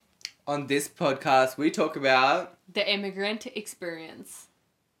On this podcast, we talk about the immigrant experience.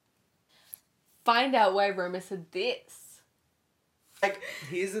 Find out why Roma said this. Like,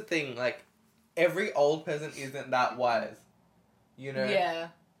 here's the thing, like, every old person isn't that wise. You know? Yeah.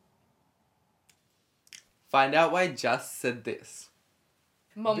 Find out why Just said this.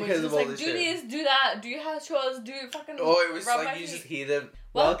 Mom was Because just of all like, this do shit. this, do that, do your house chores, do fucking... Or it was rub my like, you feet. just hear them.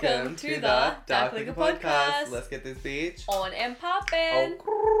 Welcome to the Dark Liquor Podcast. Let's get this bitch. On and poppin'.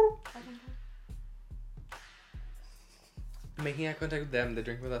 Oh. Making eye contact with them, they're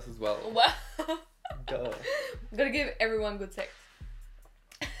drinking with us as well. Wow. Duh. Gotta give everyone good sex.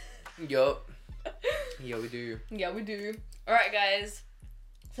 Yup. Yeah, we do. Yeah, we do. Alright, guys.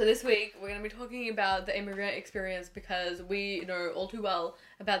 So this week, we're going to be talking about the immigrant experience because we know all too well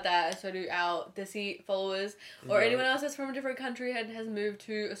about that, and so do our Desi followers, or Yeah. anyone else that's from a different country and has moved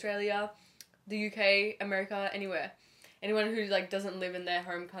to Australia, the UK, America, anywhere. Anyone who, like, doesn't live in their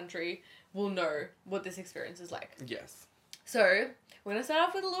home country will know what this experience is like. Yes. So, we're going to start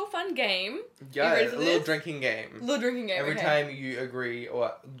off with a little fun game. Yeah, ready a for little this? drinking game. Little drinking game, Every okay. time you agree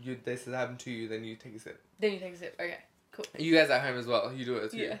or this has happened to you, then you take a sip. Then you take a sip, okay. Cool. You guys at home as well, you do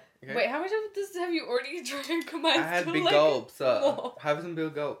it too. Yeah. Okay? Wait, how much of this have you already drank? Mine's I had still, big like, gulps. more. Have some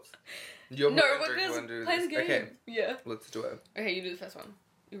big gulps. You're No, more we're drink gonna one, do play this. the game. Okay, Yeah. let's do it. Okay, you do the first one.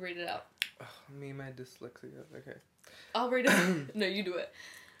 You read it out. Ugh, me and my dyslexia. Okay. I'll read it. No, you do it.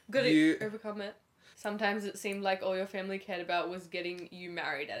 Gotta You- overcome it. Sometimes it seemed like all your family cared about was getting you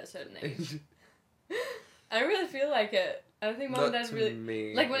married at a certain age. I don't really feel like it. I don't think mum and Not dad to really...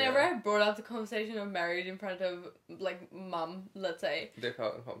 me. Like, whenever yeah. I brought up the conversation of marriage in front of, like, mum, let's say. They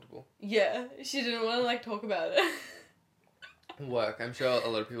felt uncomfortable. Yeah, she didn't want to, like, talk about it. Work. I'm sure a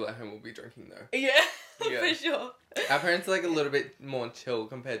lot of people at home will be drinking though. Yeah, Yeah. for sure. Our parents are like a little bit more chill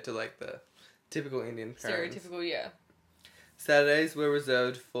compared to like the typical Indian parents. Stereotypical, yeah. Saturdays were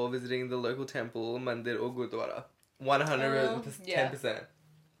reserved for visiting the local temple, mandir or gurdwara. 110%. Yeah.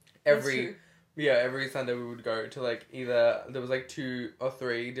 Every every Sunday we would go to like either there was like 2 or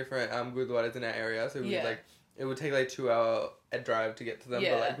 3 different gurdwaras in our area, so we Yeah. would like it would take like 2 hour a drive to get to them,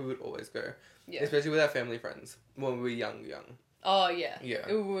 Yeah. but like we would always go, Yeah. especially with our family friends when we were young. Oh, yeah. Yeah.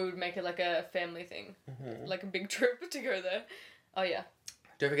 We would make it like a family thing. Mm-hmm. Like a big trip to go there. Oh, yeah.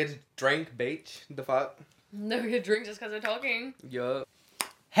 Don't forget to drink, bitch. The fuck. No, we could drink just because we're talking. Yo.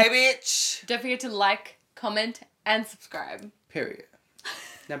 Hey, bitch. Don't forget to like, comment, and subscribe. Period.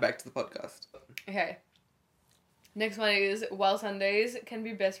 Now back to the podcast. Okay. Next one is, while Sundays can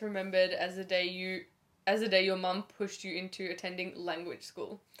be best remembered as the day your mum pushed you into attending language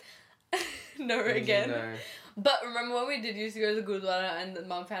school. No, again. No. But remember when we did used to go to the Gurdwara and the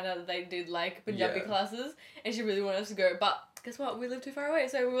mum found out that they did like Punjabi Yeah. classes and she really wanted us to go, but guess what? We lived too far away,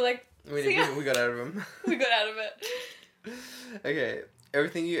 so we were like, We got out of them. we got out of it. Okay.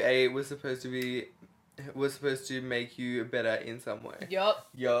 Everything you ate was supposed to make you better in some way. Yup.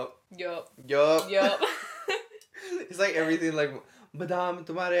 Yup. Yup. Yup. Yup. It's like everything like badam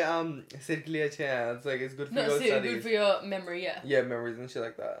tumhare sir ke liye achhe hain. It's like it's good for No, your see, studies. good for your memory, yeah. Yeah, memories and shit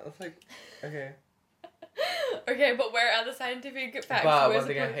like that. It's like okay. Okay, but where are the scientific facts? But Where's one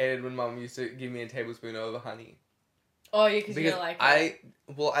thing the I hated when mum used to give me a tablespoon of honey. Oh, yeah, because you Because don't like it.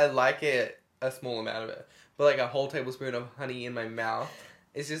 I like it, a small amount of it, but like a whole tablespoon of honey in my mouth,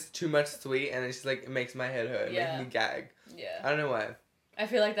 it's just too much sweet, and it's just like, it makes my head hurt, it Yeah. makes me gag. Yeah. I don't know why. I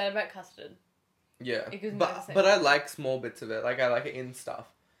feel like that about custard. Yeah. It gives me the But same I thing. like small bits of it, like I like it in stuff.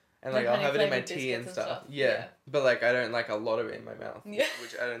 And like Like I'll have it in my honey-flavoured tea and biscuits and stuff. stuff. Yeah. Yeah. But like I don't like a lot of it in my mouth. Yeah.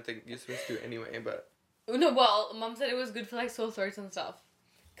 Which I don't think you're supposed to do anyway, but... No, well, mum said it was good for like sore throats and stuff.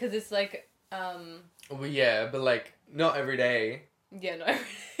 Because it's like, Well, yeah, but like, not every day. yeah, no, I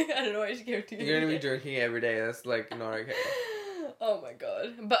don't know why she gave it to you. You're gonna be drinking it every day, that's like not okay. Oh my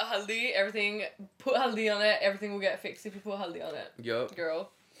god. But haldi, everything, put haldi on it, everything will get fixed if you put haldi on it. Yup. Girl.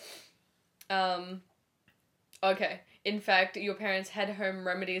 Okay. In fact, your parents had home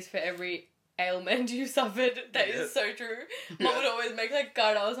remedies for every ailment you suffered. That Yes. is so true. Mom would always make like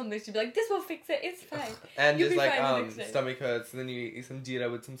garda or something. She'd be like, this will fix it, it's fine. And You'll just be like, fine the next day. stomach hurts, and then you eat some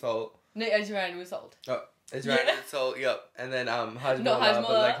jeera with some salt. No, ajwain with salt. It's right Yeah. with salt, yup. And then, hajmola, No, but hajmola.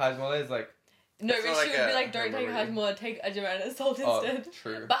 like, hajmola is like... No, It's but not she like would be a like, don't take home hajmola, take ajwain and salt Oh, instead.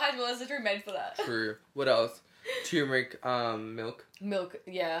 true. But hajmola is literally made for that. True. What else? Turmeric, milk. Milk,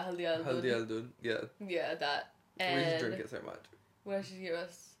 yeah, haldi al Haldi al doodh. Yeah. Yeah, that. We And just drink it so much. what did she give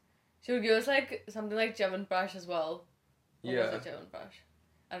us? She would give us like something like Chyawanprash as well. What Yeah. was it, Chyawanprash?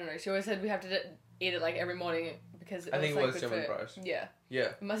 I don't know. She always said we have to eat it like every morning because I think it like, was good for- Chyawanprash. Yeah, Yeah.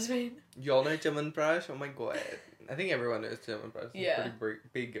 it must have been. Y'all know Chyawanprash? Oh my god. I think everyone knows Chyawanprash. It's Yeah. a pretty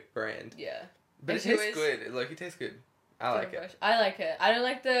big brand. Yeah. But And it she tastes always- good. Like, it tastes good. I like it. I like it. I don't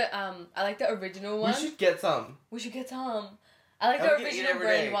like the I like the original one. We should get some. We should get some. I like And the we can eat original every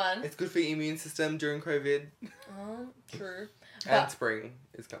brand day. one. It's good for your immune system during COVID. True. And But spring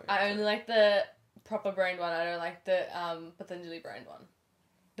is coming. I only like the proper brand one. I don't like the Patanjali brand one.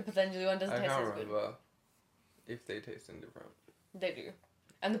 The Patanjali one doesn't I taste can't as good. remember if they taste any different. They do.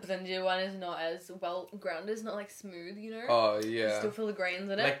 And the Patanjali one is not as well grounded. It's not like smooth, you know? Oh, You yeah. still feel the grains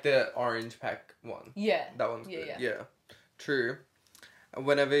in it. Like the orange pack one. Yeah. That one's good. Yeah. Yeah. True.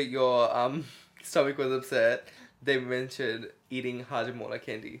 Whenever your stomach was upset, they mentioned eating Hajimola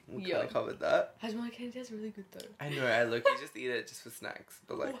candy. We kind of covered that. Hajimola candy tastes really good though. I know, I look, you just eat it just for snacks.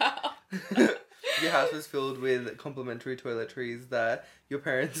 But like, Wow. your house was filled with complimentary toiletries that your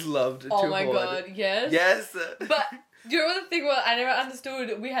parents loved to Oh my hoard. god, yes. Yes. But do you know what the thing was? I never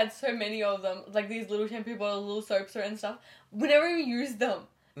understood. We had so many of them, like these little shampoo bottles, little soaps, and stuff. We never even used them.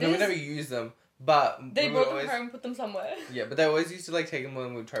 No, we never used them, but They we brought would them home and put them somewhere. Yeah, but they always used to like take them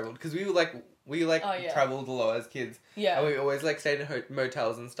when we traveled because we Oh, yeah. traveled a lot as kids. Yeah. And we always like stayed in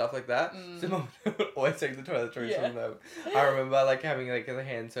motels and stuff like that. So mom would always take the toiletries Yeah. from them. I remember like having like a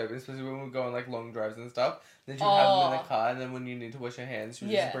hand soap, especially when we would go on like long drives and stuff. Then she would have them in the car, and then when you need to wash your hands, she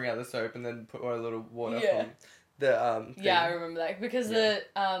would just bring out the soap and then put a little water from the thing. Yeah, I remember that because the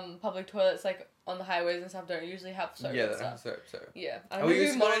public toilets like on the highways and stuff don't usually have soap. Yeah, and they don't have stuff. soap. So. Yeah. And we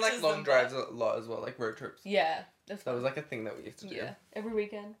used to go on like monitors long them, drives but- a lot as well, like road trips. Yeah. That's That was like a thing that we used to do. Yeah. Every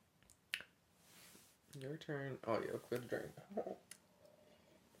weekend. Your turn. Oh yeah, quit a drink.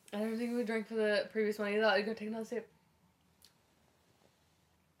 I don't think we drank for the previous one either. I'm gonna take another sip.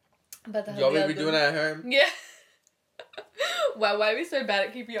 But the Y'all be doing it at home? Yeah. Wow, why are we so bad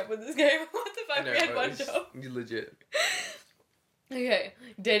at keeping up with this game? What the fuck? I We had know, one job. You legit. Okay,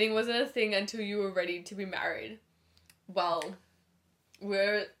 dating wasn't a thing until you were ready to be married. Well,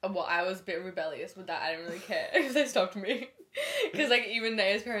 I was a bit rebellious with that. I didn't really care if they stopped me. Because, like, even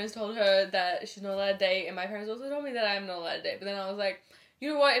Naya's parents told her that she's not allowed to date, and my parents also told me that I'm not allowed to date. But then I was like,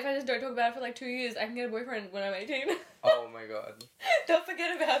 you know what? If I just don't talk about it for, like, 2 years, I can get a boyfriend when I'm 18. Oh my god. Don't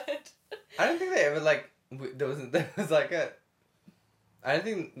forget about it. I don't think they ever, like, there was like a... I don't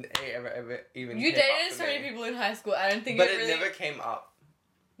think they ever even You came up dated to so me. many people in high school. I don't think But it it really... never came up.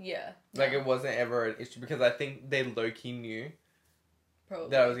 Yeah. Like, no, it wasn't ever an issue, because I think they low-key knew probably.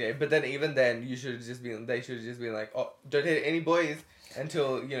 that I was gay. But then, even then, they should have just been like, oh, don't date any boys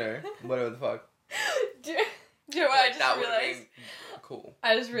until, you know, whatever the fuck. do you know what I just that would've realized? been cool.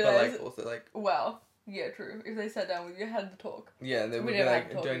 I just realized... But, like, also, like... Wow. Yeah, true. If they sat down with you, had the talk. Yeah, and they We would be never had like,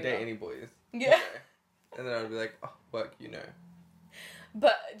 to talk don't date either. any boys. Yeah. You know? And then I would be like, oh, work, you know.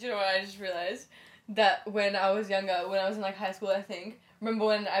 But do you know what I just realized? That when I was younger, when I was in like high school, I think, remember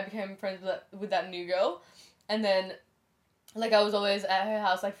when I became friends with that new girl, and then like I was always at her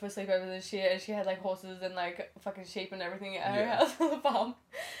house like for sleepovers and shit, and she had like horses and like fucking sheep and everything at her house on the farm.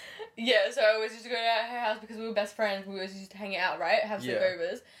 Yeah, so I always used to go to her house because we were best friends. We always used to hang out, right? Have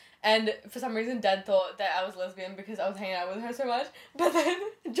sleepovers. And for some reason, Dad thought that I was lesbian because I was hanging out with her so much. But then,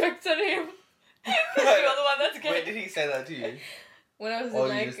 joke's on him. Because you're the one that's gay. Wait, did he say that to you? When I was Or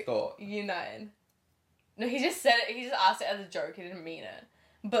in you like just thought? year 9. No, he just said it. He just asked it as a joke. He didn't mean it.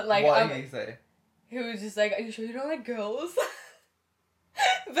 But like, What did he say? he was just like, "Are you sure you don't like girls?"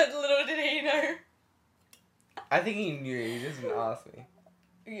 But little did he know. I think he knew. He just didn't ask me.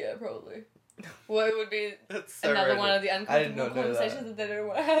 Yeah, probably. Well, it would be That's so another random. one of the I did uncomfortable not know conversations that they don't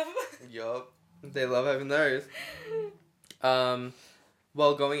want to have. Yup. They love having those.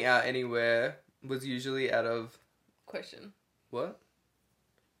 Well, going out anywhere was usually out of... Question. What?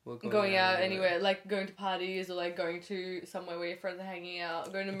 Well, Going out anywhere, like going to parties or like going to somewhere where your friends are hanging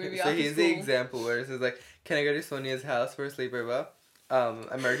out, going to a movie So after here's school. the example where it says like, can I go to Sonia's house for a sleepover?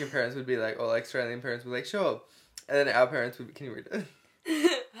 American parents would be like, or like Australian parents would be like, sure. And then our parents would be, can you read it?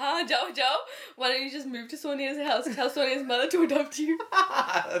 Huh, Joe? Why don't you just move to Sonia's house? Tell Sonia's mother to adopt you.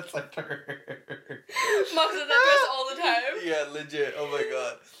 That's like true. Mom says that to us all the time. Yeah, legit. Oh my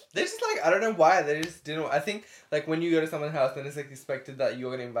god. They're just like, I don't know why. They just didn't. I think like when you go to someone's house, then it's like expected that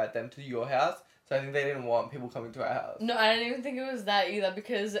you're gonna invite them to your house. So I think they didn't want people coming to our house. No, I don't even think it was that either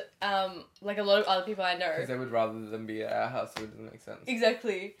because, like a lot of other people I know. Because they would rather them be at our house, so it doesn't make sense.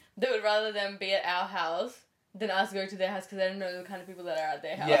 Exactly. They would rather them be at our house than us go to their house because they don't know the kind of people that are at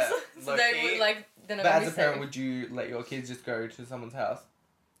their house. Yeah, So they low-key. would like, they're not But gonna as be a parent, safe. would you let your kids just go to someone's house?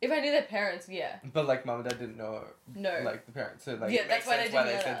 If I knew their parents, yeah. But like mum and dad didn't know, No. like the parents, so like Yeah, it that's makes why they sense didn't why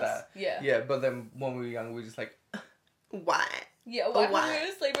they let said us. that. Yeah. Yeah, but then when we were young, we were just like, why? Yeah, why why? can't we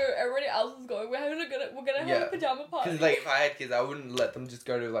go to sleep where everybody else is going? We're gonna have Yeah. a pajama party. Because like if I had kids, I wouldn't let them just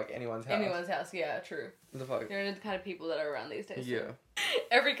go to like anyone's house. Anyone's house, yeah, true. What the fuck? You know the kind of people that are around these days. Yeah.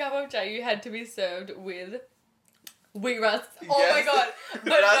 Every cup of chai you had to be served with Wheat rusk. Oh my god.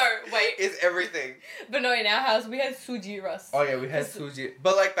 But no, wait. It's everything. But no, in our house we had suji rusk. Oh yeah, we had suji.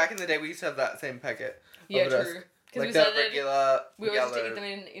 But like back in the day, we used to have that same packet. Yeah, true. Like we that regular. We always used to eat them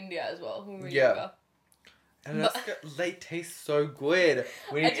in India as well when we were younger. And they taste so good.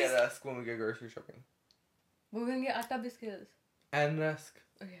 We need to get Rusk when we go grocery shopping. We're gonna get atta biscuits. And Rusk.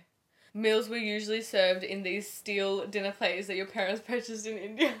 Okay. Meals were usually served in these steel dinner plates that your parents purchased in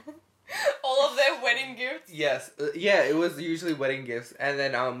India. All of their wedding gifts. Yes, yeah, it was usually wedding gifts, and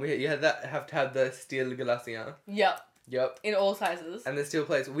then you had have to have the steel glacier. Yep. In all sizes. And the steel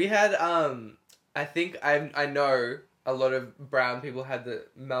plates. We had I think I know a lot of brown people had the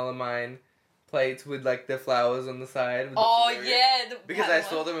melamine plates with like the flowers on the side. Because I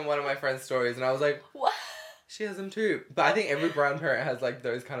saw them in one of my friend's stories, and I was like, what? She has them too. But I think every brown parent has like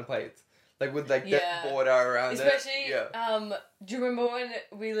those kind of plates. Like with like the border around Especially, do you remember when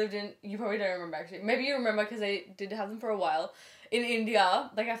we lived in, you probably don't remember actually, maybe you remember because they did have them for a while, in India,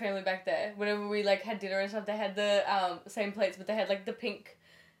 like our family back there, whenever we like had dinner and stuff, they had the same plates, but they had like the pink,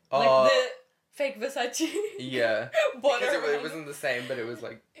 like the fake Versace. Yeah. Border because it wasn't the same, but it was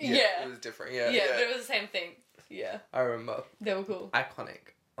like, it was different, Yeah, but it was the same thing. Yeah. I remember. They were cool.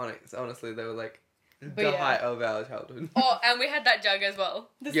 Iconic. Honestly, they were like, the height of our childhood. Oh, and we had that jug as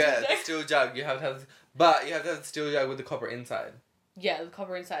well. The steel jug. You have to have, but you have to have the steel jug with the copper inside. Yeah, the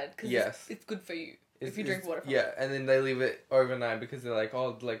copper inside. Because it's good for you if you drink water from it. And then they leave it overnight because they're like,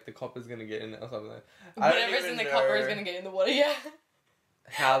 oh, like the copper's gonna get in it or something. Whatever's in the copper is gonna get in the water. Yeah.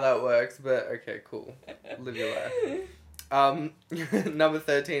 How that works, but okay, cool. Live your life. Number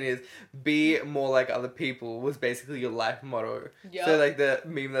 13 is be more like other people was basically your life motto. Yep. So like the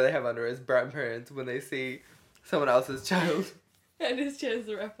meme that they have under is brown parents when they see someone else's child. And it's Chance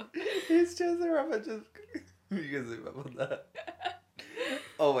the Rapper. It's Chance the Rapper, just you can zoom up on that.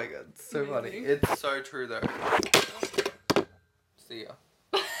 Oh my god, so funny. It's so true though. See ya.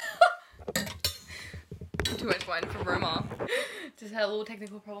 Too much wine for Roma. Just had a little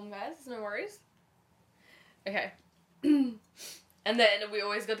technical problem, guys. No worries. Okay. And then we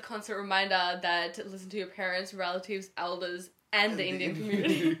always got the constant reminder that listen to your parents, relatives, elders, and the Indian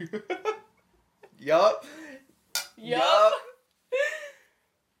community. Yup.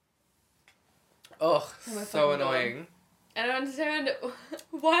 Oh, so annoying. I don't understand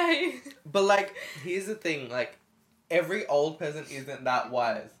why. But like, here's the thing, like, every old person isn't that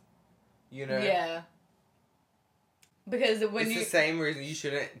wise. You know? Yeah. Because when it's the same reason you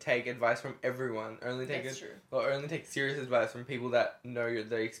shouldn't take advice from everyone. Only take only take serious advice from people that know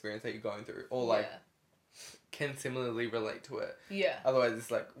the experience that you're going through, or like can similarly relate to it. Yeah. Otherwise, it's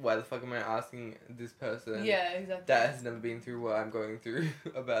like, why the fuck am I asking this person? Yeah, exactly. That has never been through what I'm going through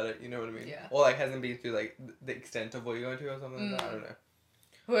about it. You know what I mean? Yeah. Or like hasn't been through like the extent of what you're going through or something. Like that. I don't know.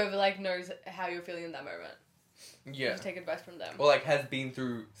 Whoever like knows how you're feeling in that moment. Yeah. Just take advice from them. Or like has been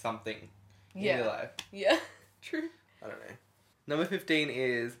through something in your life. Yeah. True. I don't know. Number 15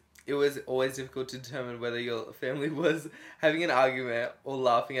 is, it was always difficult to determine whether your family was having an argument or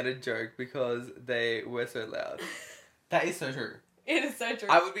laughing at a joke because they were so loud. That is so true. It is so true.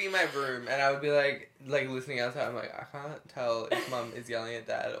 I would be in my room and I would be like listening outside. I'm like, I can't tell if mum is yelling at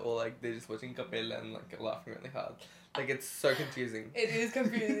dad or like they're just watching Capella and like laughing really hard. Like, it's so confusing. It is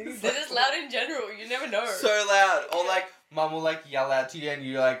confusing. They're just loud in general. You never know. So loud. Or like, mum will like yell out to you and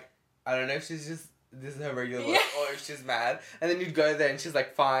you're like, I don't know if she's just, this is her regular voice, or if she's mad, and then you'd go there and she's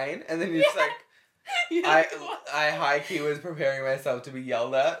like fine, and then you're just like, I high key was preparing myself to be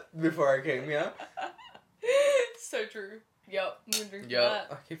yelled at before I came here. So true. Yup, I'm gonna drink that.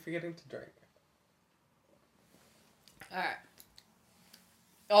 I keep forgetting to drink. Alright.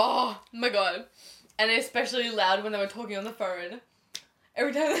 Oh my god. And especially loud when they were talking on the phone.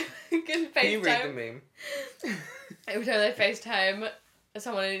 Every time they can FaceTime. Can you read the meme? Every time they FaceTime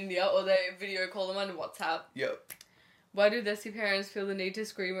someone in India or they video call them on WhatsApp. Yep. Why do Desi parents feel the need to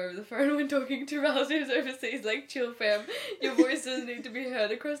scream over the phone when talking to relatives overseas? Like, chill fam, your voice doesn't need to be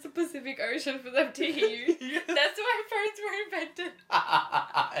heard across the Pacific Ocean for them to hear you. Yes. That's why phones were invented.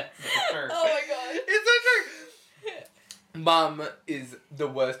 It's so true. Oh my god. It's so true. Mum is the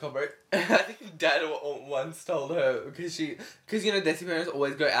worst culprit. I think Dad once told her, because you know, Desi parents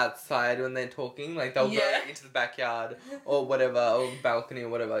always go outside when they're talking, like they'll go into the backyard or whatever, or balcony or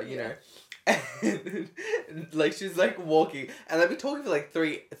whatever, you know. And, like, she's like walking, and they'll be talking for like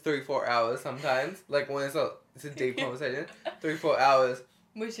 3-4 hours sometimes, like when it's a deep conversation, 3-4 hours.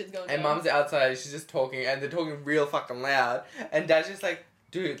 Which is going and Mum's outside, she's just talking, and they're talking real fucking loud, and Dad's just like,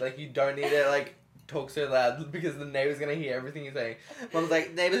 dude, like, you don't need to like talk so loud because the neighbor's gonna hear everything you're saying. Mom's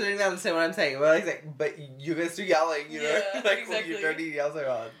like, neighbors don't even understand what I'm saying. Well, he's like, but you guys still yelling, you know? Yeah, Like, exactly. you don't need to yell so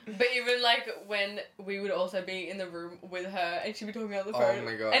hard. But even like when we would also be in the room with her and she'd be talking on the phone. Oh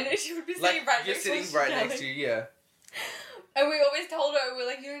my god. And she would be sitting Like, right you're next to us. sitting right next to you, yeah. And we always told her, we're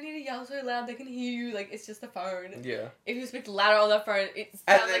like, you don't need to yell so loud, they can hear you, like, it's just a phone. Yeah. If you speak louder on that phone, it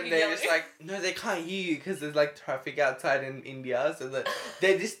And sounds then like you're they're yelling. just like, no, they can't hear you because there's like traffic outside in India. So that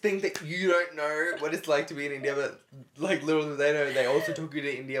they just think that you don't know what it's like to be in India, but like little do they know, they also took you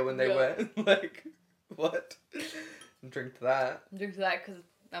to India when they Yeah. went. Like, what? Drink to that. Drink to that because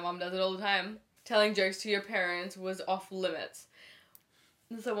my mum does it all the time. Telling jokes to your parents was off limits.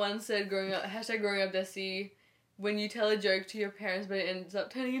 Someone said, growing up Desi, when you tell a joke to your parents but it ends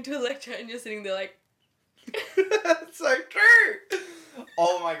up turning into a lecture and you're sitting there like... That's so true!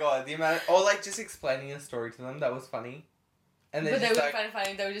 Oh my god, the amount of, or like just explaining a story to them that was funny. And But they just wouldn't like, find it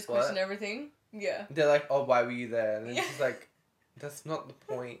funny, they would just what? question everything. Yeah. they're like, oh, why were you there? And it's Yeah. just like, that's not the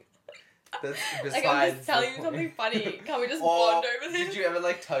point. That's besides Like, I'm just telling the you something point. funny. Can't we just Or bond over this? did you ever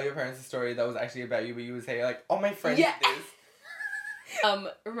like tell your parents a story that was actually about you, but you would say like, "Oh, my friend Yeah. did this."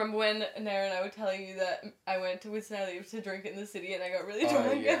 Remember when Nara and I were telling you that I went to Whistler Leaf to drink in the city and I got really Oh,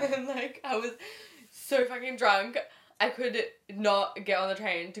 drunk yeah. and then like I was so fucking drunk I could not get on the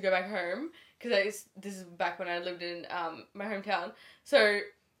train to go back home because this is back when I lived in my hometown. So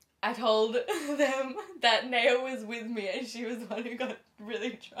I told them that Naya was with me and she was the one who got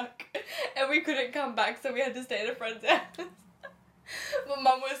really drunk and we couldn't come back, so we had to stay at a friend's house. But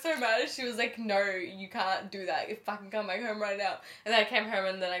Mum was so mad. She was like, no, you can't do that. You fucking come back home right now. And then I came home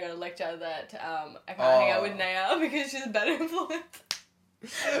and then I got a lecture that I can't hang out with Naya because she's a bad influence.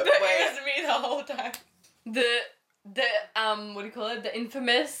 But it was me the whole time. The what do you call it? The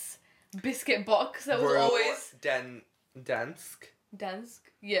infamous biscuit box that was Royal always... Dansk. Dansk?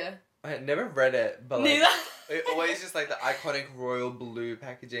 Yeah. I had never read it, but like, Neither. it always just like the iconic royal blue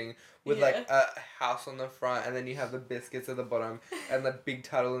packaging with Yeah. like a house on the front, and then you have the biscuits at the bottom and the big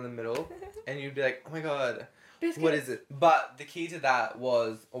title in the middle, and you'd be like, oh my god, Biscuits. what is it? But the key to that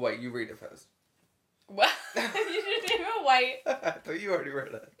was, oh wait, you read it first. Well, you didn't even wait. I thought you already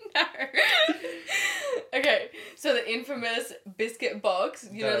read it. No. Okay, so the infamous biscuit box,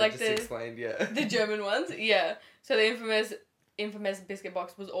 you know, That I like just the explained, yeah. the German ones, yeah. So the infamous biscuit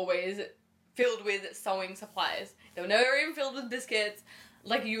box was always filled with sewing supplies. They were never even filled with biscuits.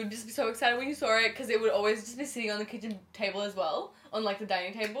 Like, you would just be so excited when you saw it because it would always just be sitting on the kitchen table as well, on like the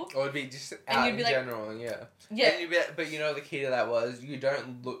dining table. Or it'd be just And out you'd in be like- general, yeah. Yeah. And you'd be, but you know the key to that was you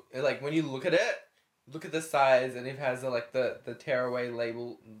don't look, like when you look at it, look at the size, and if it has the tearaway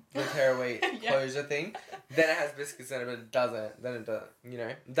label, the tearaway Yeah. closure thing, then it has biscuits in it, but it doesn't, then it doesn't, you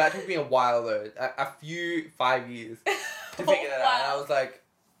know. That took me a while though, a few 5 years to figure that out, and I was like,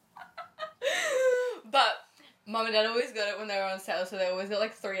 But Mum and Dad always got it when they were on sale, so they always got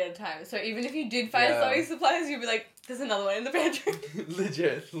like 3 at a time. So even if you did find Yeah. sewing supplies, you'd be like, there's another one in the bedroom.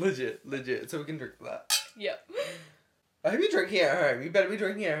 legit, so we can drink that. Yep. I hope you're drinking at home, you better be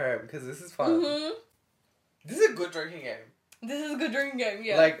drinking at home, because this is fun. Mm-hmm. This is a good drinking game. This is a good drinking game,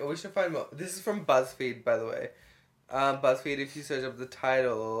 yeah. Like, we should find more. This is from BuzzFeed, by the way. BuzzFeed, if you search up the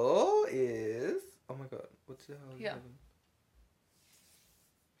title, is... Oh my god, what's the hell? Yeah.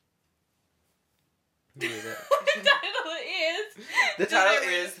 You read it. The title is... The title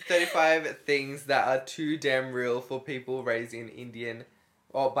is 35 Things That Are Too Damn Real for People Raised in Indian...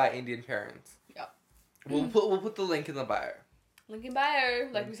 or by Indian parents. Yeah. We'll put the link in the bio. Link in bio,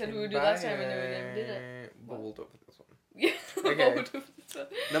 like we said we would do last time and then we never did it. But we'll do it for this one. Yeah. Okay. We'll do this one.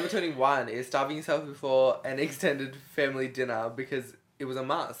 Number 21 is starving yourself before an extended family dinner because it was a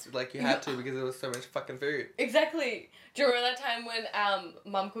must. Like, you had to because there was so much fucking food. Exactly. Do you remember that time when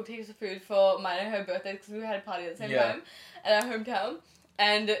Mum cooked heaps of food for mine and her birthday because we had a party at the same Yeah. time at our hometown,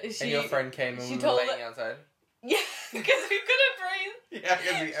 and she... And your friend came and she we were told laying outside. Yeah, because we couldn't breathe. Yeah,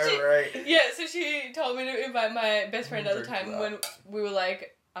 because we right. Yeah, so she told me to invite my best friend at the Drink time that. when we were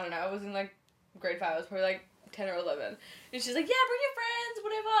like, I don't know, I was in like grade 5, I was probably like 10 or 11. And she's like, yeah, bring your friends,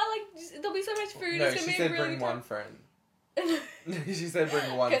 whatever, like, just, there'll be so much food, No, it's she gonna be said a really bring good one friend. She said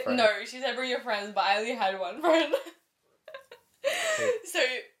bring one time. friend. No, she said bring your friends, but I only had one friend. Okay. So,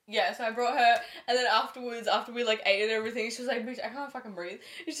 yeah, so I brought her, and then afterwards, after we like ate and everything, she was like, bitch, I can't fucking breathe.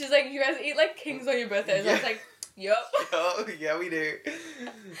 And she's like, you guys eat like kings on your birthdays. I was Yeah. like, yup. Oh, yeah, we do.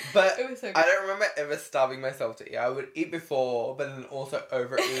 But It was so good. I don't remember ever starving myself to eat. I would eat before, but then also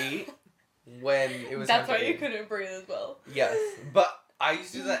overeat when it was That's time why to you eat. couldn't breathe as well. Yes, but I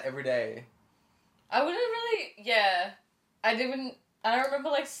used to do that every day. I wouldn't really, yeah. I don't remember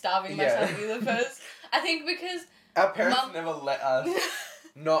like starving Yeah. myself either first. I think because Our parents Mum- never let us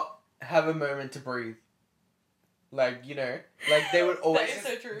not have a moment to breathe. Like, you know, like they would always That is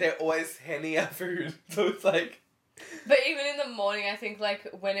so true. they're always handing out food. So it's like, But even in the morning, I think, like,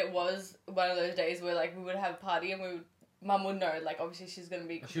 when it was one of those days where, like, we would have a party and Mum would know, like, obviously she's going to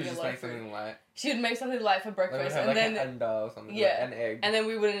be she cooking would a just lot make of food. something light. She would make something light for Like, we'd breakfast, have and like then an anda or something. yeah, like an egg. and then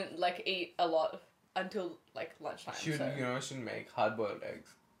we wouldn't, like, eat a lot until, like, lunchtime. She would, so. you know, she'd make hard-boiled eggs.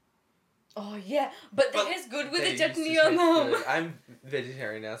 Oh, yeah, but But that is good with they the used to chutney taste on them. good. I'm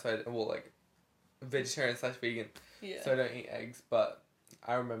vegetarian now, so vegetarian / vegan. Yeah. So I don't eat eggs, but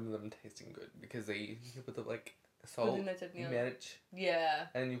I remember them tasting good because you put the, like, salt, Pudina chutney on. mirch, Yeah.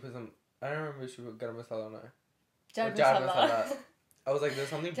 and you put some, I don't remember if she put garam masala or no. Chaat chaat masala. masala. I was like, there's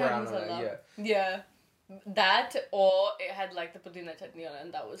something Chaat brown on masala. it, yeah. Yeah. That, or it had, like, the pudina chutney on it,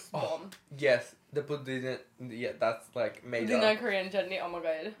 and that was Oh, bomb. Yes, the pudina, yeah, that's, like, made Pudina up. Korean chutney, oh my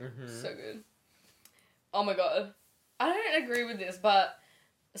god. Mm-hmm. So good. Oh my god. I don't agree with this, but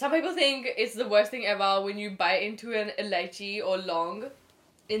some people think it's the worst thing ever when you bite into an elaichi or long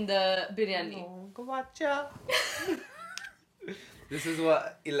in the biryani. This is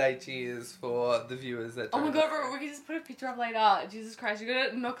what elaichi is for the viewers that Oh my don't god, know. bro, we can just put a picture up later. Jesus Christ, you're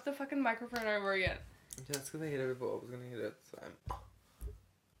gonna knock the fucking microphone over again. Yeah, that's because I hit it before. I was going to hit it, so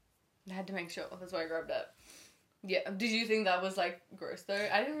I had to make sure, that's why I grabbed it. Yeah, did you think that was, like, gross though?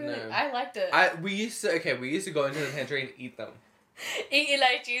 I didn't really, No. I liked it. we used to go into the pantry and eat them. Eat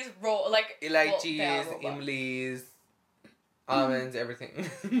elaichis raw, like... Elaichis, raw. imlis, almonds, everything.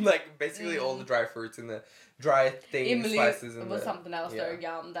 Like, basically all the dry fruits and the dry things, spices. Imli And was something else though,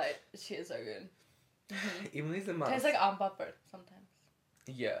 yeah. yum, that shit is so good. Imlis and must. Tastes like arm pepper sometimes.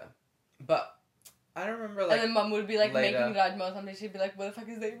 Yeah. But, I don't remember, like, And then mum would be like later. making rajma or something. She'd be like, "Where the fuck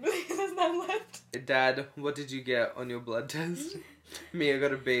is the imli? There's none left." Dad, what did you get on your blood test? Me, I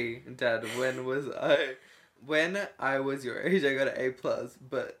got a B. Dad, when I was your age, I got an A+.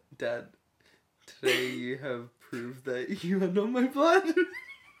 But, Dad, today you have proved that you are not my blood.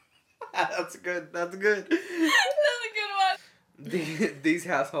 That's good. That's a good one. These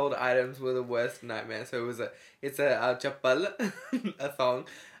household items were the worst nightmare. So it's a chappal, a thong,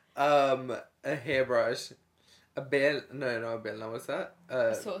 a hairbrush, a bell. No, what's that?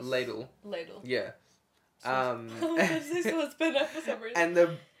 Sauce. Ladle. Ladle. Yeah. I was say saucepan for some reason. And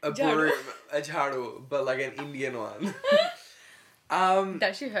a Jharu. broom, a jharu, but like an Indian one.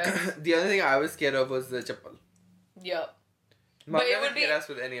 That shit hurts. The only thing I was scared of was the chappal. Yep. Mum But it never would be- hit us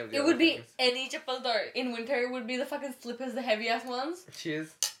with any of the It other would be things. any chappal though. In winter, it would be the fucking slippers, the heavy ass ones.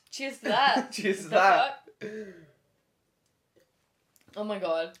 Cheers. Cheers to that. Cheers to The that. fuck? Oh my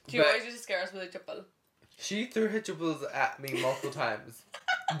god. She But- always used to scare us with a chappal. She threw her chappals at me multiple times,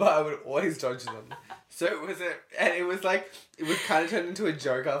 but I would always dodge them. So it was kind of turned into a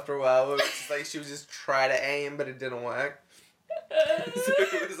joke after a while. Where it was just like she would just try to aim, but it didn't work. So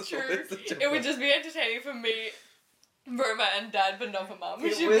it was True. always a joke. It would just be entertaining for me, Roma, and Dad, but not for Mum.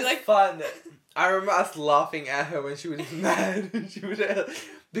 It She'd was be like, fun. I remember us laughing at her when she was mad. She would,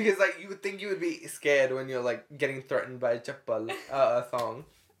 because like you would think you would be scared when you're like getting threatened by a chappal, a thong.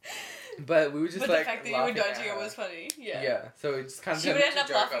 But we were just but like the fact that you were laughing at dodging it her. was funny. Yeah. Yeah, so it just kind of She would end up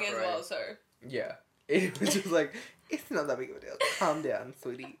laughing as well, so. Yeah, it was just like it's not that big of a deal. Calm down,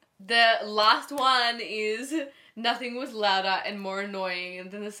 sweetie. The last one is nothing was louder and more annoying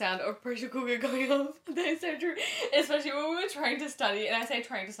than the sound of pressure cooker going off. That is so true. Especially when we were trying to study, and I say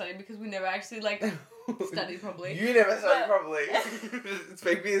trying to study because we never actually like studied properly. You never studied But- properly.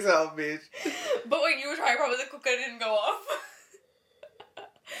 Speak for yourself, bitch. But when you were trying properly, the cooker didn't go off.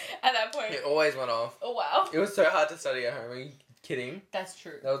 At that point. It always went off. Oh wow. It was so hard to study at home. Are you kidding? That's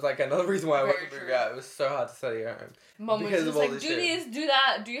true. That was like another reason why I Very wanted to move true. out. It was so hard to study at home. Mum was Because just of all like, this do shit. this, do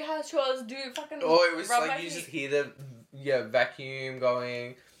that, do your house chores, do fucking. Or it was rub like my you feet. just hear the vacuum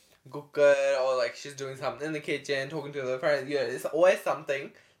going, cooker, or like she's doing something in the kitchen, talking to the parents. You know, it's always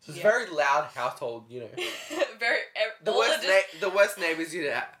something. So it's a Yeah. very loud household. You know, Very. the all worst the the worst neighbors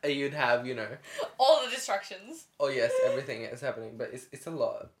you'd have. You know. all the distractions. Oh yes, everything is happening, but it's a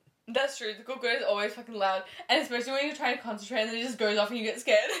lot. That's true. The cooker is always fucking loud, and especially when you're trying to concentrate and then it just goes off and you get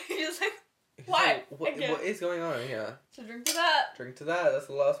scared. You're just like, why? What Again. is going on here? So drink to that. Drink to that. That's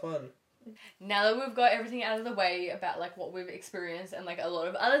the last one. Now that we've got everything out of the way about like what we've experienced and like a lot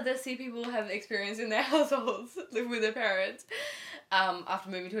of other Desi people have experienced in their households, live with their parents, after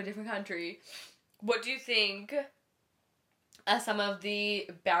moving to a different country, what do you think are some of the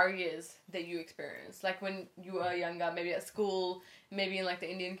barriers that you experienced? Like when you were younger, maybe at school, maybe in like the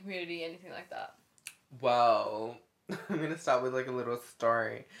Indian community, anything like that. Well, I'm gonna start with like a little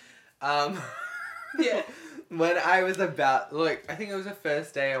story. Yeah. When I was I think it was the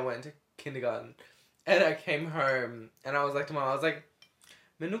first day I went to kindergarten, and I came home, and I was like to Mom,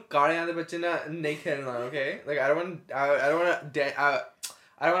 ਮੈਨੂੰ ਕਾਲਿਆਂ ਦੇ ਬੱਚੇ ਨਾਲ ਨਹੀਂ ਖੇਲਣਾ, okay? Like I don't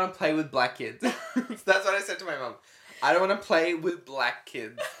want to play with black kids. That's what I said to my mom. I don't want to play with black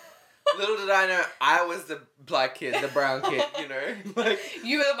kids. Little did I know I was the black kid, the brown kid, you know? Like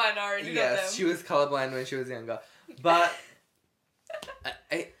you were the minority, not them. Yes, she was colorblind when she was younger. But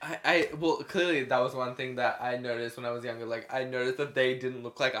I well, clearly that was one thing that I noticed when I was younger. Like, I noticed that they didn't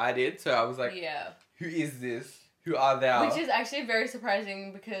look like I did, so I was like, yeah. Who is this? Who are they? Which is actually very surprising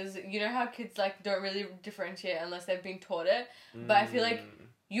because you know how kids, like, don't really differentiate unless they've been taught it? But I feel like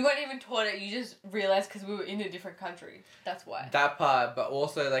you weren't even taught it, you just realised because we were in a different country. That's why. That part, but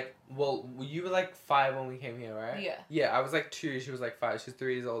also, like, well, you were, like, 5 when we came here, right? Yeah. Yeah, I was, like, 2, she was, like, 5. She's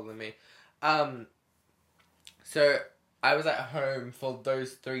 3 years older than me. So, I was at home for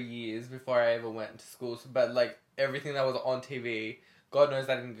those 3 years before I ever went to school. So, but, like, everything that was on TV, God knows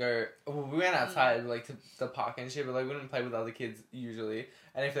I didn't go... Well, we went outside, like, to the park and shit, but, like, we didn't play with other kids, usually.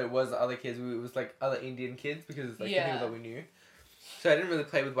 And if it was other kids, it was, like, other Indian kids, because it's, like, the people that we knew. So I didn't really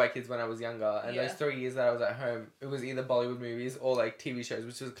play with white kids when I was younger. And those 3 years that I was at home, it was either Bollywood movies or, like, TV shows,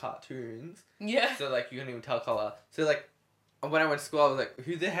 which was cartoons. Yeah. So, like, you couldn't even tell colour. So, like, when I went to school, I was like,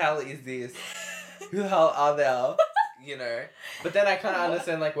 who the hell is this? Who the hell are they? You know? But then I kind of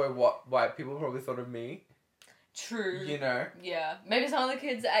understand, like, what white people probably thought of me. True. You know? Yeah. Maybe some of the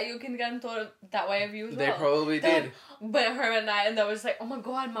kids at your kindergarten thought that way of you as well. They probably did. Went home at night and they were just like, oh my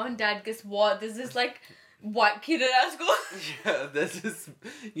god, mum and dad, guess what? There's this, like... white kid at our school. Yeah, this is,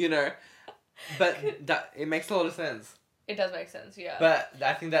 you know, but that it makes a lot of sense. It does make sense, yeah. But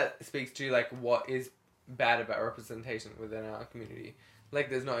I think that speaks to, like, what is bad about representation within our community.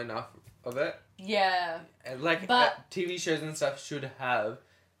 Like, there's not enough of it. Yeah. And, like, TV shows and stuff should have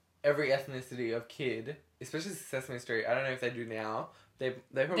every ethnicity of kid, especially Sesame Street. I don't know if they do now. They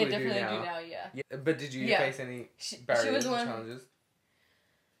probably do now. They definitely do now, yeah. But did you face any barriers or challenges?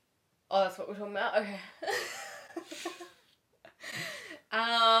 Oh, that's what we're talking about? Okay.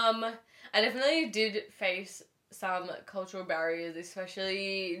 I definitely did face some cultural barriers,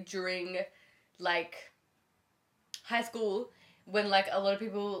 especially during, like, high school, when, like, a lot of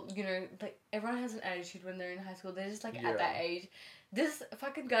people, you know, like, everyone has an attitude when they're in high school. They're just, like, at that age. This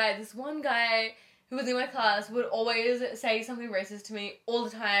one guy who was in my class would always say something racist to me all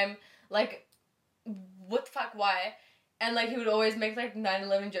the time. Like, what the fuck, why? And, like, he would always make, like,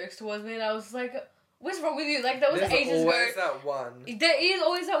 9/11 jokes towards me, and I was like, what's wrong with you? Like, that was ages ago. There's always that one. There is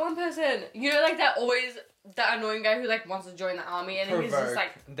always that one person. You know, like, that annoying guy who, like, wants to join the army, and he's just,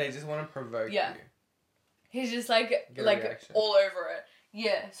 like... They just want to provoke you. He's just, like, all over it.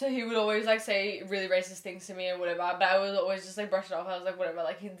 Yeah, so he would always, like, say really racist things to me or whatever, but I would always just, like, brush it off. I was like, whatever,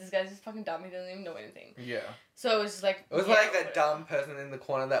 like, this guy's just fucking dumb. He doesn't even know anything. Yeah. So it was just, like... It was like that dumb person in the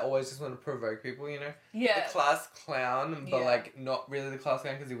corner that always just wanted to provoke people, you know? Yeah. The class clown, but, like, not really the class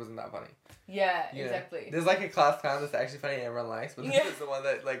clown because he wasn't that funny. Yeah, You exactly. know? There's, like, a class clown that's actually funny and everyone likes, but this is the one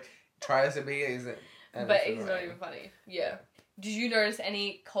that, like, tries to be, isn't. But he's not even funny. Yeah. Did you notice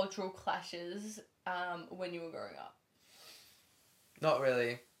any cultural clashes when you were growing up? Not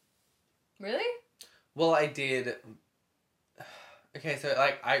really. Really? Well, I did. Okay, so,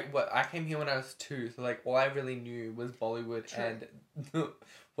 like, I came here when I was 2, so, like, all I really knew was Bollywood and the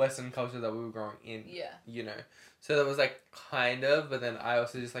Western culture that we were growing in. Yeah. You know? So that was, like, kind of, but then I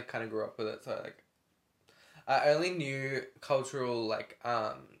also just, like, kind of grew up with it, so, like, I only knew cultural, like,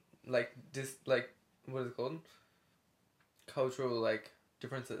 what is it called? Cultural, like,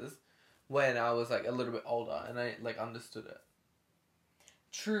 differences when I was, like, a little bit older, and I, like, understood it.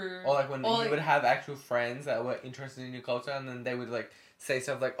 True. Or, like, when you would have actual friends that were interested in your culture, and then they would, like, say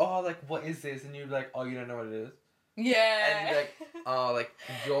stuff like, oh, like, what is this? And you'd be like, oh, you don't know what it is? Yeah. And you'd be like, oh, like,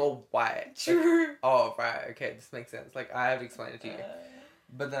 you're white. True. Like, oh, right, okay, this makes sense. Like, I have to explain it to you.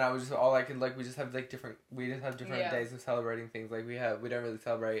 But then I was just, we just have, like, different days of celebrating things. Like, we don't really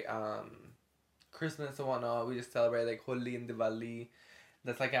celebrate, Christmas or whatnot. We just celebrate, like, Holi and Diwali.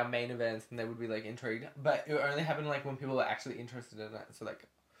 That's, like, our main events, and they would be, like, intrigued. But it would only happen, like, when people are actually interested in it. So, like,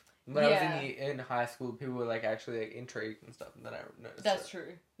 when I was in high school, people were, like, actually, like, intrigued and stuff, and then I noticed That's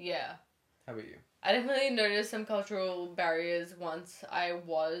true, yeah. How about you? I definitely noticed some cultural barriers once I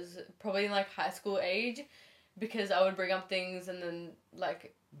was probably in, like, high school age, because I would bring up things, and then,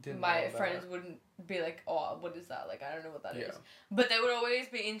 like, my friends wouldn't be like, oh, what is that? Like, I don't know what that is. But they would always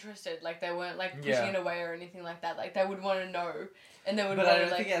be interested. Like, they weren't, like, pushing it away or anything like that. Like, they would want to know. And they would But I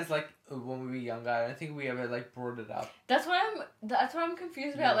don't think as, like, when we were younger, I don't think we ever, like, brought it up. That's what I'm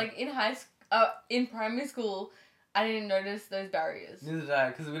confused about. Like, in primary school, I didn't notice those barriers. Neither did I,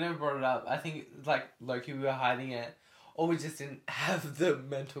 because we never brought it up. I think, like, low-key we were hiding it. Or we just didn't have the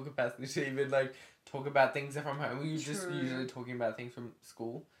mental capacity to even, like, talk about things from home. We were just True. usually talking about things from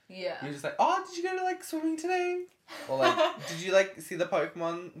school. Yeah. You're just like, oh, did you go to like swimming today? Or like, did you like see the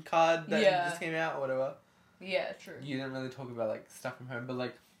Pokemon card that just came out or whatever? Yeah, true. You didn't really talk about like stuff from home, but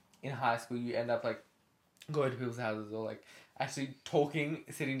like in high school you end up like going to people's houses or like actually talking,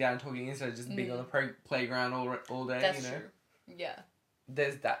 sitting down talking instead of just being on the playground all day. That's you know? true. Yeah.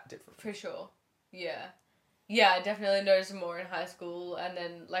 There's that difference. For sure. Yeah. Yeah, I definitely noticed more in high school, and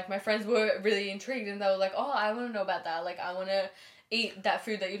then like my friends were really intrigued and they were like, oh, I want to know about that, like I want to eat that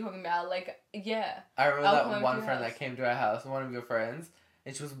food that you're talking about, like, yeah. I remember that one friend that came to our house, one of your friends,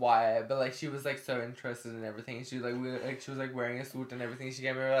 and she was white, but like she was like so interested in everything. She was like she was like wearing a suit and everything. She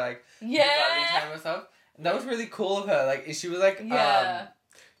gave me like time or stuff. And that was really cool of her. Like she was like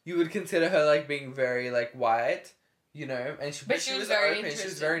you would consider her like being very like white, you know, and she was very open. She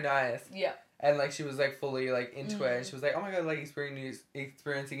was very nice. Yeah. And like she was like fully like into it, and she was like, oh my god, like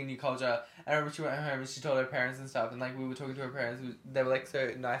experiencing a new culture. I remember she went home and she told her parents and stuff, and like we were talking to her parents, they were like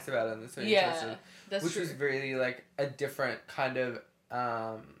so nice about it and so interested, which was really like a different kind of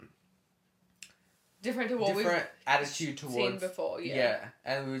different attitude towards seen before.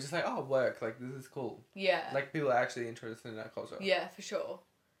 And we were just like, oh, work, like this is cool. Like people are actually interested in our culture. Yeah, for sure,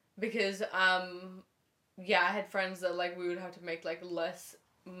 because I had friends that like we would have to make like less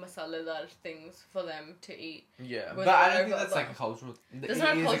masala things for them to eat. Yeah, but I don't think that's like a cultural. That's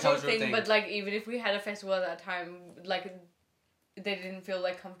not a cultural thing, but like even if we had a festival at that time, like they didn't feel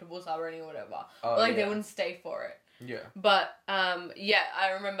like comfortable celebrating or whatever, or like they wouldn't stay for it. Yeah. But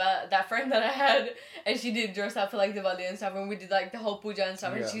I remember that friend that I had, and she did dress up for like Diwali and stuff, and we did like the whole puja and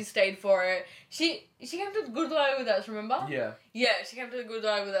stuff, and she stayed for it. She came to the Gurdwara with us, remember? Yeah. Yeah, she came to the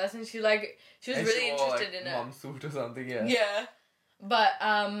Gurdwara with us, and she was really interested in it. Mom suit or something, yeah. Yeah. But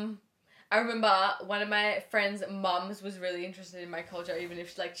I remember one of my friends' mums was really interested in my culture, even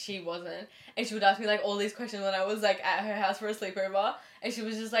if she wasn't, and she would ask me like all these questions when I was like at her house for a sleepover, and she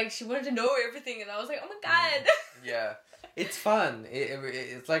was just like she wanted to know everything, and I was like, oh my god. Yeah, it's fun.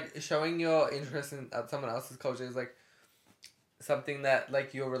 It's like showing your interest in someone else's culture is like something that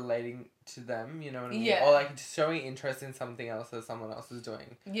like you're relating to them, you know what I mean? Yeah. Or like just showing interest in something else that someone else is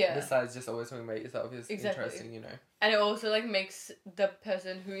doing. Yeah. Besides just always talking about yourself is interesting, you know. And it also like makes the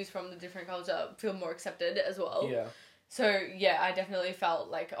person who is from the different culture feel more accepted as well. Yeah. So yeah, I definitely felt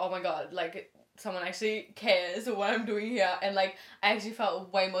like, oh my god, like someone actually cares what I'm doing here, and like I actually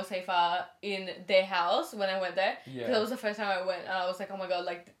felt way more safer in their house when I went there. Yeah. Because that was the first time I went, and I was like, oh my god,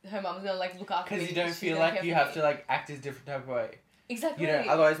 like her mom's gonna like look after me. Because you don't feel like you have to like act a different type of way. Exactly. You know,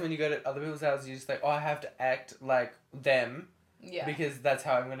 otherwise when you go to other people's houses, you're just like, oh, I have to act like them. Yeah. Because that's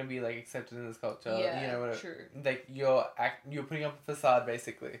how I'm gonna be like accepted in this culture. Yeah. You know what? True. Like you're putting up a facade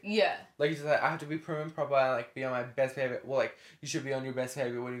basically. Yeah. Like you're just like, I have to be prim and proper and like be on my best behavior. Well, like you should be on your best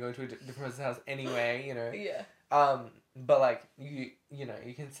behavior when you go to a different person's house anyway. You know. Yeah. But like you know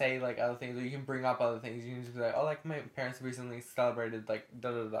you can say like other things or you can bring up other things. You can just be like, oh, like my parents recently celebrated like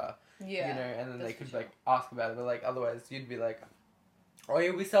da da da. Yeah. You know, and then they could like ask about it, but like otherwise you'd be like, oh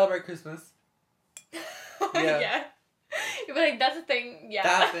yeah, we celebrate Christmas. Yeah. You'd be like, that's a thing. Yeah.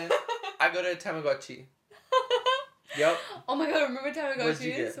 That happened. I got a Tamagotchi. Yep. Oh my god, remember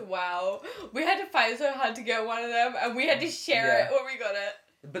Tamagotchis? Wow. We had to fight so hard to get one of them, and we had to share it when we got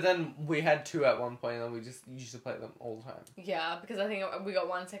it. But then we had two at one point, and we just used to play them all the time. Yeah, because I think we got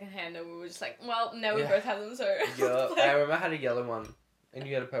one second hand, and we were just like, well, now we both have them, so... Yeah, I remember I had a yellow one, and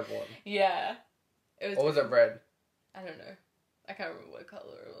you had a purple one. Yeah. Or was it red? I don't know. I can't remember what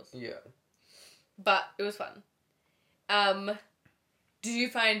colour it was. Yeah. But it was fun. Did you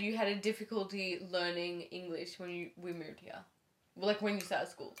find you had a difficulty learning English when we moved here? Like when you started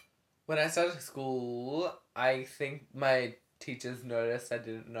school? When I started school, I think my teachers noticed I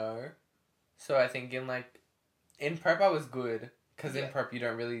didn't know. So I think in prep I was good. Because in prep you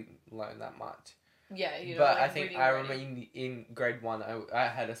don't really learn that much. Yeah, you know. But I think I remember in grade 1 I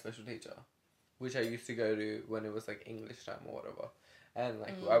had a special teacher. Which I used to go to when it was like English time or whatever. And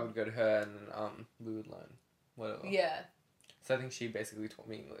like I would go to her and then we would learn whatever. Yeah. So I think she basically taught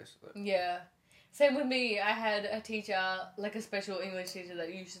me English. But. Yeah. Same with me. I had a teacher, like a special English teacher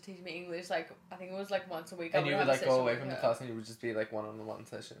that used to teach me English, like, I think it was like once a week. And you would like go away from the class and you would just be like one-on-one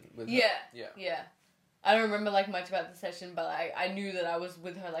session with her. Yeah. I don't remember like much about the session, but I knew that I was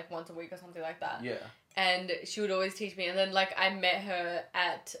with her like once a week or something like that. Yeah. And she would always teach me. And then like I met her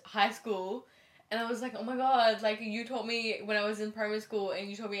at high school. And I was like, oh my god, like, you taught me when I was in primary school, and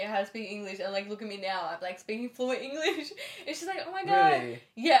you taught me how to speak English, and, like, look at me now, I'm, like, speaking fluent English. And she's like, oh my god. Really?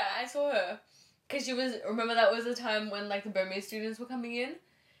 Yeah, I saw her. Because remember that was the time when, like, the Burmese students were coming in?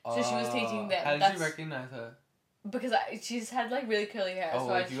 So she was teaching them. How did you recognize her? because she's had like really curly hair. Oh,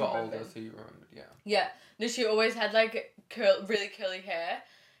 so I like you just got remembered. older, so you remembered, yeah. Yeah. No, she always had like really curly hair.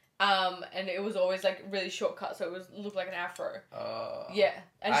 And it was always like really short cut, so it looked like an afro. Yeah,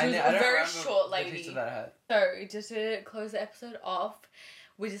 and she was a very short lady. So just to close the episode off,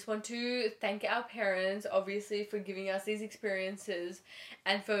 we just want to thank our parents, obviously, for giving us these experiences,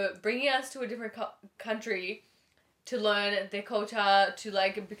 and for bringing us to a different country to learn their culture, to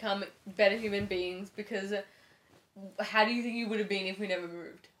like become better human beings. Because how do you think you would have been if we never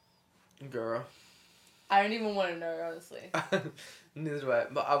moved? Girl. I don't even want to know, honestly. Neither do I.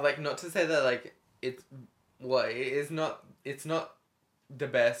 But I'm like, not to say that like it's not the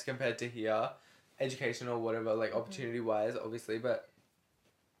best compared to here, education or whatever, like opportunity wise, obviously, but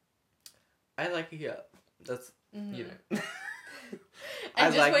I like it here. That's you know. I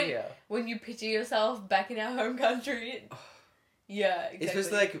like it here. When you picture yourself back in our home country. Yeah, exactly.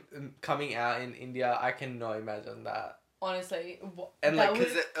 Especially like coming out in India, I cannot imagine that. Honestly. And like,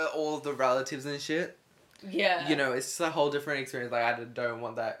 because all the relatives and shit. Yeah. You know, it's just a whole different experience. Like, I don't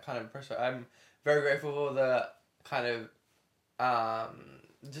want that kind of pressure. I'm very grateful for the kind of,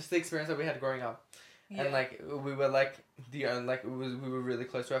 just the experience that we had growing up. Yeah. And, like, we were, like, we were really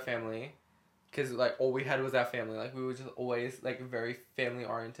close to our family. Because, like, all we had was our family. Like, we were just always, like, very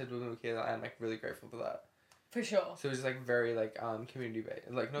family-oriented when we were kids. And I'm, like, really grateful for that. For sure. So it was just, like, very, like,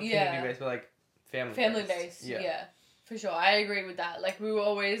 community-based. Like, not community-based, but, like, family-based. Family-based, yeah. For sure, I agree with that. Like, we were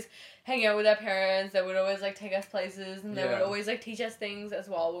always hanging out with our parents. They would always, like, take us places. And they would always, like, teach us things as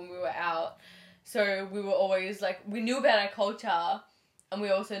well when we were out. So we were always, like, we knew about our culture. And we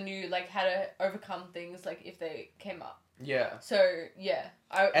also knew, like, how to overcome things, like, if they came up. Yeah. So, yeah.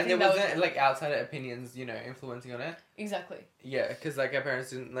 And there wasn't, like, outside opinions, you know, influencing on it. Exactly. Yeah, because, like, our parents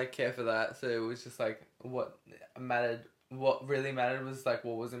didn't, like, care for that. So it was just, like, what really mattered was, like,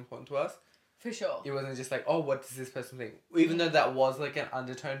 what was important to us. For sure. It wasn't just like, oh, what does this person think? Even though that was like an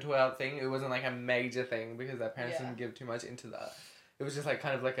undertone to our thing, it wasn't like a major thing because our parents didn't give too much into that. It was just like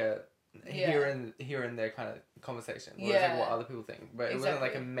kind of like a here and there kind of conversation. Whereas like what other people think. But it wasn't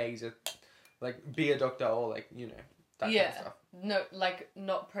like a major, like be a doctor or like, you know, that kind of stuff. No, like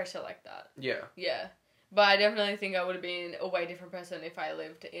not pressure like that. Yeah. Yeah. But I definitely think I would have been a way different person if I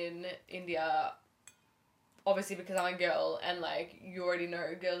lived in India. Obviously, because I'm a girl, and like you already know,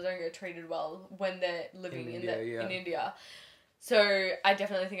 girls don't get treated well when they're living in India. So I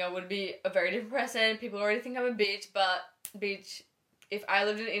definitely think I would be a very different person. People already think I'm a bitch, but bitch, if I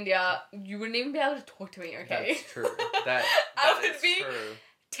lived in India, you wouldn't even be able to talk to me. Okay, that's true. That I would be true.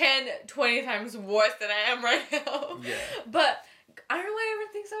 10, 20 times worse than I am right now. Yeah, but. I don't know why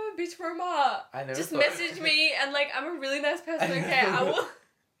everyone thinks I'm a bitch, Roma. I never just message me, and like I'm a really nice person. Okay, I will.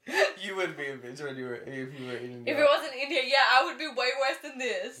 You would be a bitch if you were in India. If it wasn't India, yeah, I would be way worse than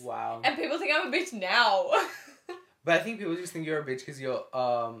this. Wow. And people think I'm a bitch now. But I think people just think you're a bitch because you're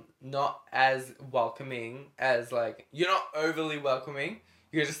not as welcoming as like you're not overly welcoming.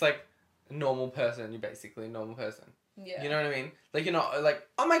 You're just like a normal person. You're basically a normal person. Yeah. You know what I mean? Like you're not like,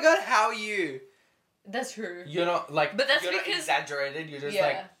 oh my god, how are you? That's true. You're not like, but that's you're because not exaggerated. You're just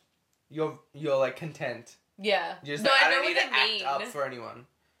like you're like content. Yeah. You're just like, I don't need to act up for anyone.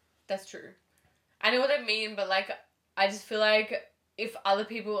 That's true. I know what they mean, but like, I just feel like if other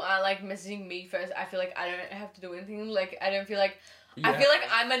people are like messaging me first, I feel like I don't have to do anything. Like, I don't feel like, I feel like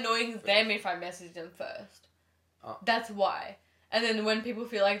I'm annoying them if I message them first. Oh. That's why. And then when people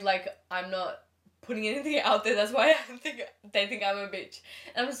feel like I'm not putting anything out there, that's why they think I'm a bitch.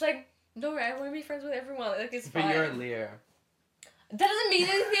 And I'm just like, no, I want to be friends with everyone. Like, it's fine. But you're a Leo. That doesn't mean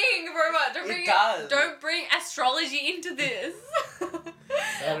anything, Roma. Don't bring astrology into this.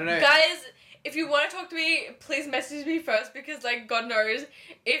 I don't know. Guys, if you want to talk to me, please message me first because, like, God knows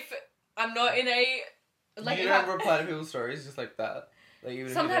if I'm not in a... like. You don't reply to people's stories just like that? Like,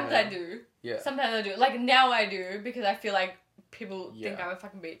 even sometimes I do. Yeah. Sometimes I do. Like, now I do because I feel like people think I'm a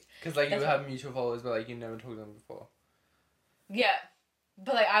fucking bitch. Because, like, you have mutual followers, but, like, you never talked to them before. Yeah.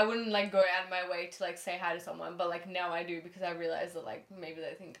 But, like, I wouldn't, like, go out of my way to, like, say hi to someone. But, like, now I do because I realize that, like, maybe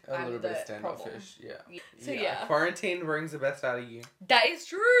they think I'm the problem. A little bit standoffish, yeah. So, yeah. Quarantine brings the best out of you. That is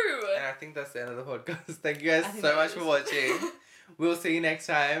true! And I think that's the end of the podcast. Thank you guys so much for watching. We'll see you next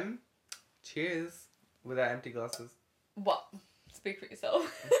time. Cheers. With our empty glasses. What? Speak for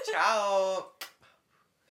yourself. Ciao!